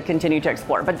likely to continue to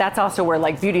explore. But that's also where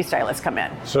like beauty stylists come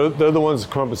in. So they're the ones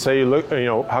who come up and say, look, you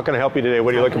know, how can I help you today?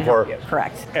 What are you looking for?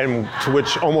 Correct. And to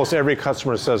which almost every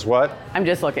customer says what? I'm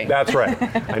just looking. That's right.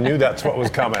 I knew that's what was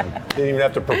coming. Didn't even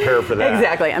have to prepare for that.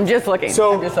 Exactly. I'm just looking.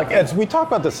 So I'm just looking. as we talk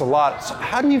about this a lot, so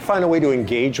how do you find a way to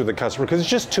engage with the customer? Because it's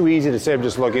just too easy to say I'm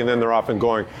just looking and then they're off and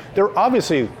going. They're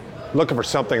obviously looking for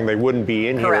something they wouldn't be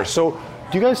in Correct. here. So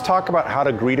do you guys talk about how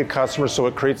to greet a customer so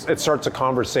it starts a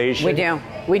conversation?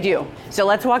 We do. So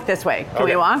let's walk this way. Can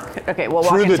we walk? Okay, we'll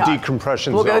walk through and the talk.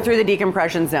 decompression We'll zone. go through the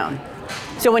decompression zone.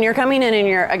 So when you're coming in and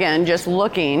you're, again, just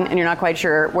looking and you're not quite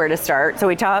sure where to start, so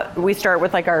we start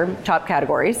with like our top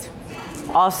categories.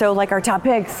 Also like our top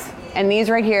picks. And these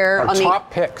right here Our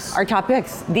top picks. Our top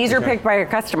picks. These are picked by our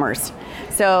customers.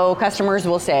 So customers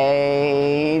will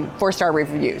say 4-star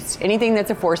reviews. Anything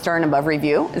that's a 4-star and above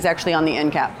review is actually on the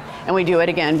end cap. And we do it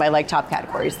again by like top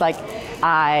categories, like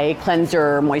eye,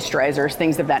 cleanser, moisturizers,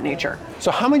 things of that nature.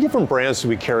 So how many different brands do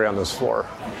we carry on this floor?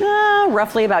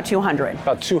 Roughly about 200.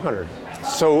 About 200.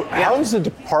 So how is the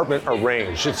department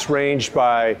arranged? It's ranged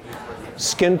by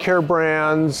skincare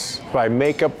brands, by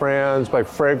makeup brands, by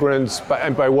fragrance,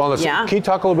 and by wellness. Yeah. Can you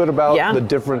talk a little bit about Yeah. the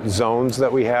different zones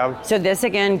that we have? So this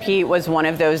again, Pete, was one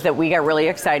of those that we got really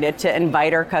excited to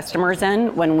invite our customers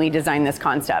in when we designed this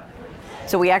concept.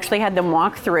 So we actually had them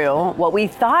walk through what we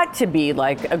thought to be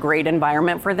like a great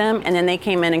environment for them, and then they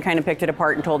came in and kind of picked it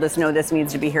apart and told us, no, this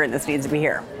needs to be here and this needs to be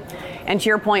here. And to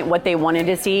your point, what they wanted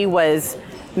to see was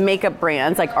makeup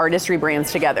brands, like artistry brands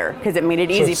together, because it made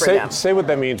it easy for them. Say what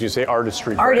that means. You say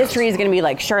artistry brands. Artistry is going to be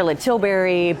like Charlotte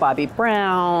Tilbury, Bobbi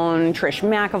Brown, Trish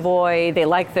McEvoy. They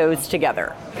like those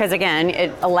together. Because again,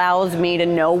 it allows me to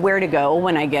know where to go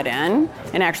when I get in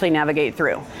and actually navigate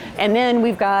through. And then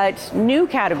we've got new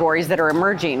categories that are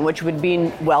emerging, which would be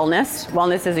wellness.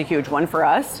 Wellness is a huge one for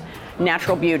us.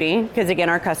 Natural beauty, because again,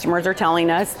 our customers are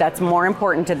telling us that's more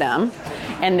important to them.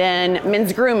 And then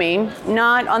men's grooming,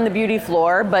 not on the beauty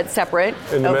floor, but separate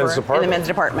in the men's department. In the men's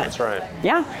department. That's right.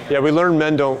 Yeah. Yeah, we learned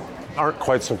men aren't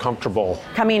quite so comfortable.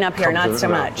 Coming up here, not so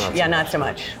much. Not so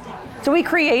much. So we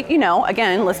create,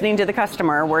 again, listening to the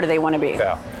customer, where do they want to be?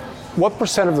 Yeah. What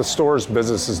percent of the store's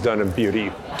business is done in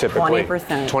beauty, typically?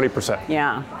 20%. 20%.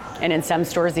 Yeah. And in some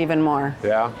stores, even more.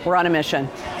 Yeah. We're on a mission.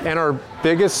 And our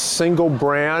biggest single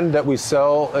brand that we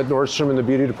sell at Nordstrom in the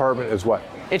beauty department is what?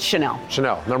 It's Chanel.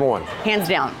 Chanel, number one. Hands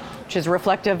down, which is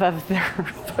reflective of their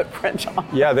footprint.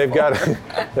 Yeah, they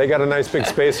got a nice big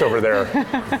space over there.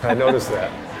 I noticed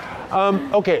that.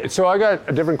 Okay, so I got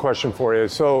a different question for you.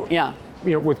 So, yeah.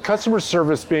 With customer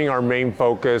service being our main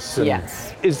focus,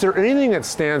 yes. Is there anything that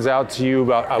stands out to you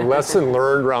about a lesson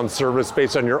learned around service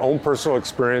based on your own personal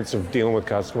experience of dealing with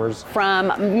customers?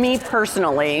 From me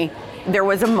personally, there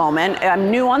was a moment,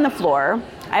 I'm new on the floor.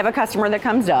 I have a customer that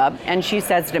comes up and she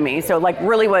says to me, so like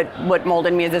really what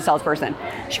molded me as a salesperson,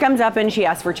 she comes up and she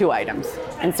asks for 2 items.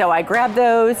 And so I grab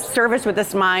those, service with a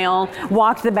smile,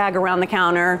 walk the bag around the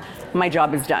counter, my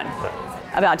job is done.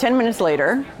 About 10 minutes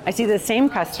later, I see the same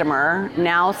customer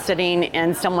now sitting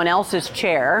in someone else's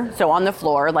chair. So on the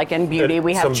floor, like in beauty,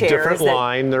 we have chairs. Different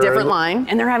line. Different line.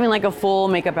 And they're having like a full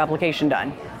makeup application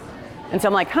done. And so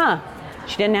I'm like,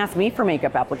 she didn't ask me for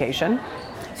makeup application.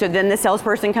 So then the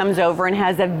salesperson comes over and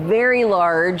has a very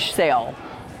large sale,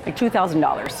 like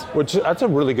 $2,000. That's a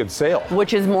really good sale.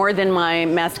 Which is more than my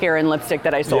mascara and lipstick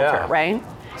that I sold her, right?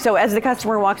 So as the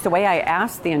customer walks away, I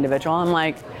asked the individual, I'm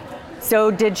like,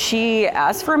 so did she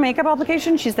ask for a makeup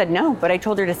application? She said no, but I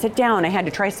told her to sit down. I had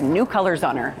to try some new colors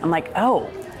on her. I'm like, oh.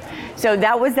 So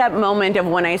that was that moment of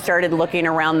when I started looking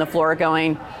around the floor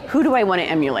going, who do I want to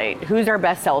emulate? Who's our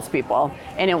best salespeople?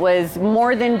 And it was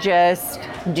more than just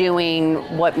doing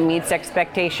what meets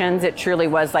expectations. It truly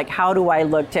was like, how do I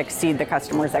look to exceed the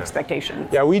customer's expectations?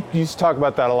 Yeah, we used to talk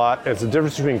about that a lot. It's the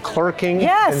difference between clerking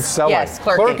and selling. Yes,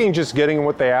 clerking just getting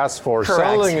what they asked for. Correct.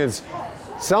 Selling is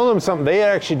selling them something they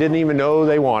actually didn't even know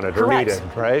they wanted or needed,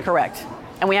 right? Correct.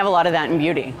 And we have a lot of that in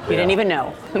beauty. You didn't even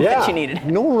know that you needed.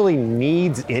 No one really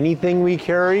needs anything we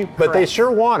carry, but they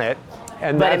sure want it.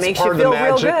 And But it that's makes part you of the feel real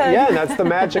magic. good. Yeah, and that's the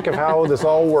magic of how this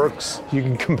all works. You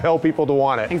can compel people to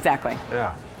want it. Exactly.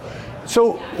 Yeah.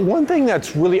 So one thing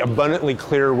that's really abundantly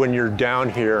clear when you're down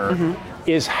here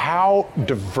is how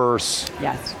diverse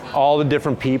Yes. all the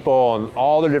different people and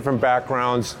all the different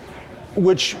backgrounds,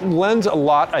 which lends a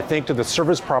lot, I think, to the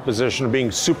service proposition of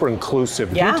being super inclusive.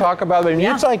 Can Yeah. you talk about it? I mean,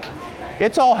 Yeah. it's like,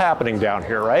 it's all happening down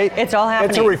here, right? It's all happening.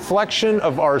 It's a reflection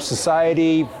of our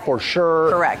society for sure.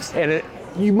 Correct. And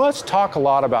you must talk a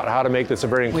lot about how to make this a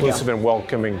very inclusive and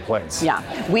welcoming place. Yeah,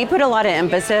 we put a lot of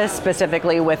emphasis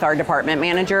specifically with our department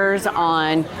managers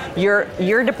on your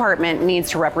department needs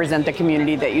to represent the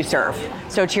community that you serve.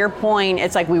 So to your point,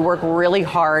 it's like we work really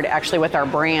hard actually with our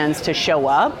brands to show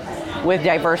up with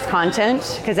diverse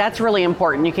content, because that's really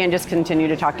important. You can't just continue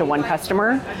to talk to one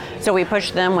customer. So we push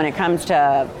them when it comes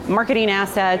to marketing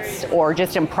assets or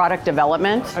just in product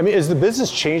development. I mean, has the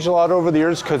business changed a lot over the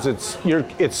years? Because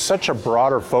it's such a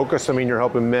broader focus. I mean, you're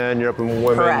helping men, you're helping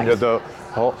women, Correct. you're the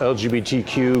whole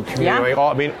LGBTQ community. Yeah.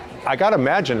 I mean, I gotta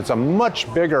imagine it's a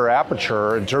much bigger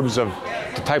aperture in terms of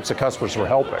the types of customers we're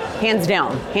helping. Hands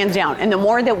down, hands down. And the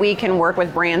more that we can work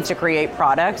with brands to create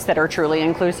products that are truly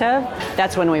inclusive,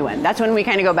 that's when we win. That's when we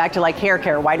kind of go back to like hair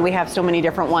care. Why do we have so many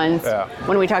different ones? Yeah.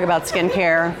 When we talk about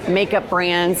skincare, makeup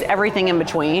brands, everything in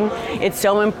between, it's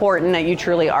so important that you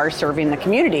truly are serving the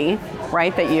community,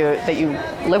 right? That you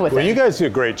live with Well, it. you guys do a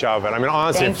great job of it. I mean,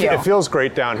 honestly, Thank you. it feels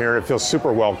great down here. It feels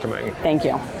super welcoming. Thank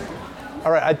you.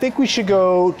 All right, I think we should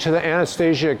go to the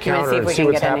Anastasia Can I counter see if and we see can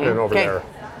what's get any? happening over Okay. there.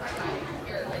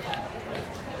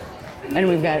 And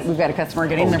we've got a customer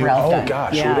getting the dude. brows Oh, done.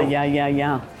 gosh.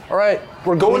 Yeah. All right,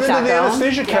 we're going into the Misako.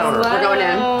 Anastasia counter. We're going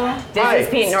in. This Hi. is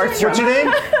Pete Nordstrom. What's your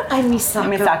name? I'm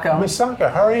Misako. Misako.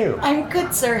 Misaka, how are you? I'm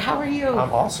good, sir. How are you?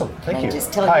 I'm awesome, thank Can I you.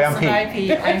 just tell Hi, you I'm something?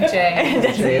 Pete. Hi, Pete. I'm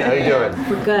Jay. Hey, how you doing?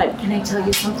 We're good. Can I tell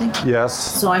you something? Yes.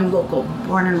 So I'm local,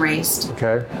 born and raised.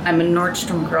 Okay. I'm a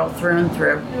Nordstrom girl through and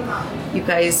through. You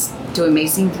guys do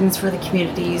amazing things for the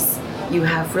communities. You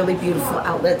have really beautiful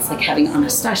outlets, like having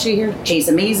Anastasia here. Jay's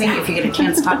amazing if you get a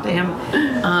chance to talk to him.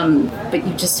 But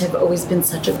you just have always been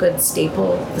such a good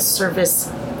staple. The service,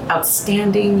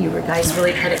 outstanding. You guys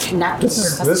really try to connect with your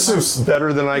customers. This is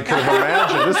better than I could have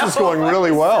imagined. This is going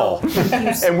really well.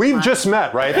 And we've just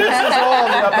met, right? This is all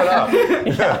on the up and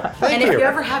up. Yeah. Thank And you. if you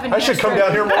ever have any I should come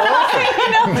down here more often.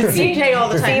 I see Jay all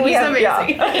the time. He's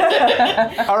amazing.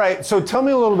 All right, so tell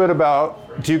me a little bit about,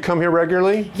 do you come here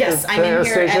regularly? Yes, to I'm in here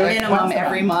Anastasia? at minimum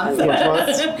every month.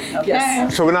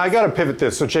 Yes. So when I got to pivot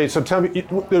this, so Jay, so tell me,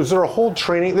 is there a whole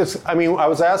training? I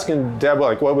was asking Deb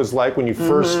like what it was like when you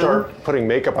first start putting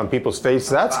makeup on people's faces.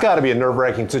 That's got to be a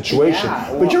nerve-wracking situation.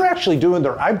 Yeah, but you're actually doing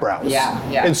their eyebrows.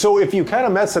 Yeah. And so if you kind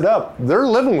of mess it up, they're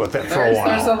living with it for a while.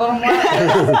 There's a little more.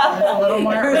 There's a little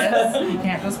more risk. You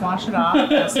can't just wash it off.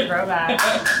 It has to grow back.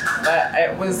 But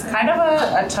it was kind of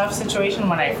a tough situation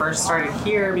when I first started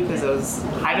here because it was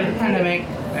height of the pandemic.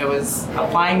 It was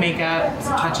applying makeup,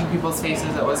 touching people's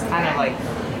faces. It was kind of like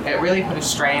it really put a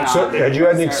strain on. So had you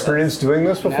had any service. experience doing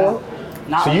this before? No.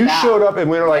 Not So like you that. showed up and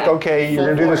we were like, Yeah. okay, you're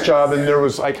Full gonna do this force. job, and there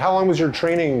was like, how long was your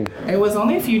training? It was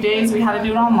only a few days. We had to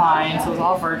do it online, so it was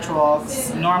all virtual.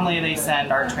 Normally they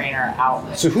send our trainer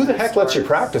out. So who the heck lets you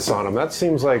practice on them? That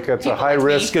seems like that's a high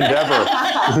risk endeavor.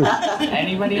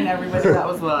 Anybody and everybody that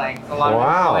was willing. A lot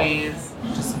Wow. of employees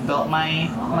just built my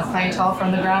clientele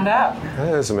from the ground up.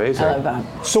 That is amazing. I love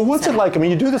that. So what's it like? I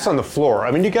mean, you do this on the floor.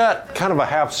 I mean, you got kind of a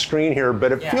half screen here,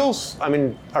 but it Yeah. feels, I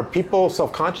mean, are people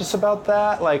self-conscious about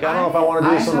that? Like, I don't know if I want to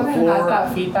do this on the haven't had floor.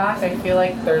 that feedback. I feel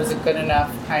like there's a good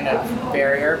enough kind of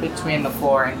barrier between the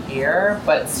floor and here,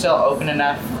 but it's still open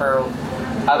enough for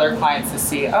other clients to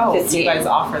see, oh, To see. you guys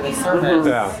offer this service.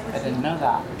 Yeah. I didn't know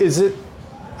that. Is it,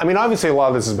 I mean, obviously a lot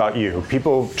of this is about you.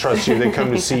 People trust you, they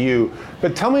come to see you.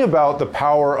 But tell me about the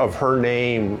power of her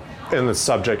name in the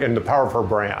subject and the power of her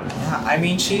brand. I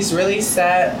mean, she's really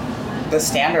set the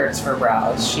standards for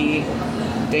brows. She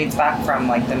dates back from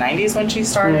like the 90s when she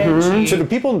started. So do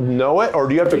people know it, or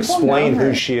do you have to People explain know her.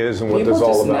 who she is and what People this is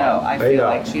all just about? know. I They feel know.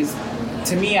 like she's,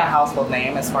 to me, a household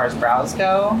name as far as brows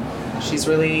go. She's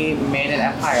really made an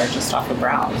empire just off of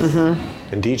brows.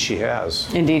 Indeed she has.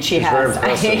 Indeed, she She's very has.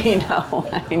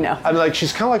 impressive. I know. I mean, like,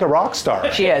 she's kind of like a rock star.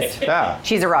 She is. Yeah.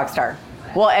 She's a rock star.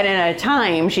 Well, and at a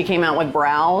time, she came out with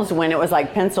brows when it was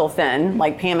like pencil thin,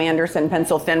 like Pam Anderson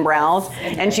pencil thin brows.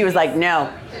 And she was like,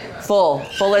 no, full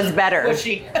is better.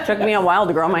 Took me a while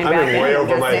to grow mine I'm back in way in.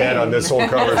 over my head on this whole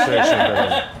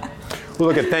conversation.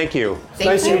 Well, look, thank you.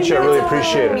 Nice to meet you. I really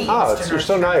appreciate it. You're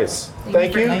so nice.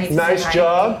 Thank you. Nice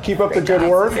job. Keep up the good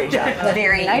work.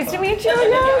 Very nice to meet you.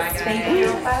 Yes. Thank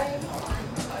you.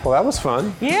 Well, that was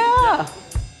fun. Yeah.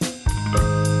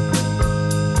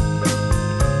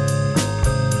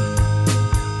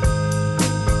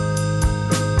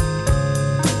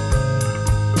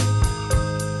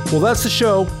 Well, that's the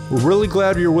show. We're really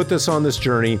glad you're with us on this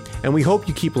journey, and we hope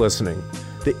you keep listening.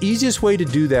 The easiest way to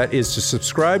do that is to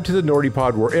subscribe to the Nordy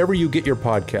Pod wherever you get your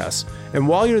podcasts. And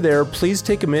while you're there, please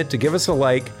take a minute to give us a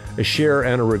like, a share,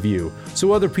 and a review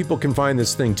so other people can find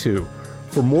this thing too.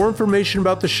 For more information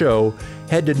about the show,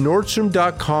 head to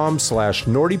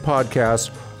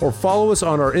Nordstrom.com/NordyPodcast or follow us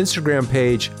on our Instagram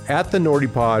page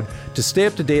 @TheNordyPod to stay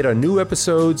up to date on new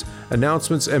episodes,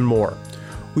 announcements, and more.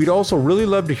 We'd also really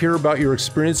love to hear about your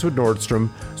experience with Nordstrom,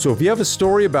 so if you have a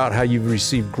story about how you've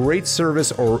received great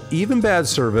service or even bad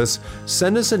service,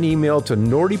 send us an email to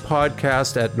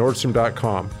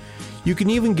nordypodcast@nordstrom.com. You can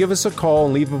even give us a call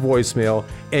and leave a voicemail,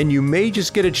 and you may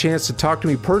just get a chance to talk to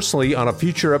me personally on a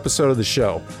future episode of the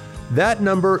show. That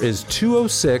number is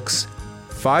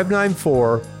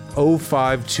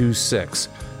 206-594-0526.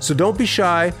 So don't be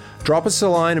shy, drop us a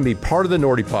line and be part of the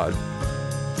Nordy Pod.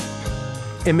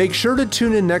 And make sure to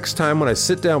tune in next time when I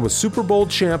sit down with Super Bowl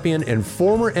champion and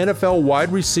former NFL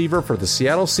wide receiver for the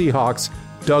Seattle Seahawks,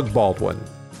 Doug Baldwin.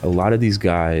 A lot of these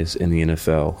guys in the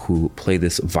NFL who play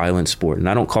this violent sport, and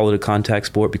I don't call it a contact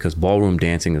sport because ballroom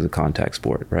dancing is a contact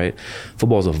sport, right?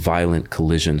 Football is a violent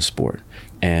collision sport.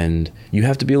 And you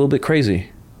have to be a little bit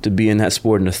crazy to be in that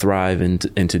sport and to thrive and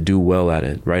to do well at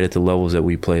it, right at the levels that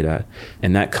we played at.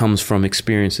 And that comes from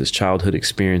experiences, childhood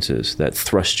experiences that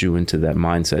thrust you into that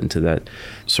mindset, into that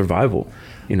survival.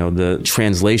 You know, the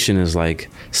translation is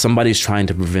like somebody's trying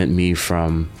to prevent me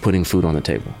from putting food on the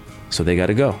table, so they got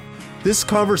to go. This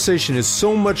conversation is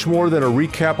so much more than a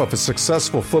recap of a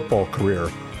successful football career.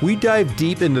 We dive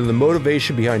deep into the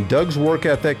motivation behind Doug's work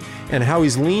ethic and how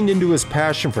he's leaned into his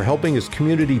passion for helping his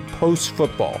community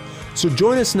post-football. So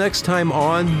join us next time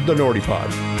on The Nordy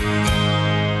Pod.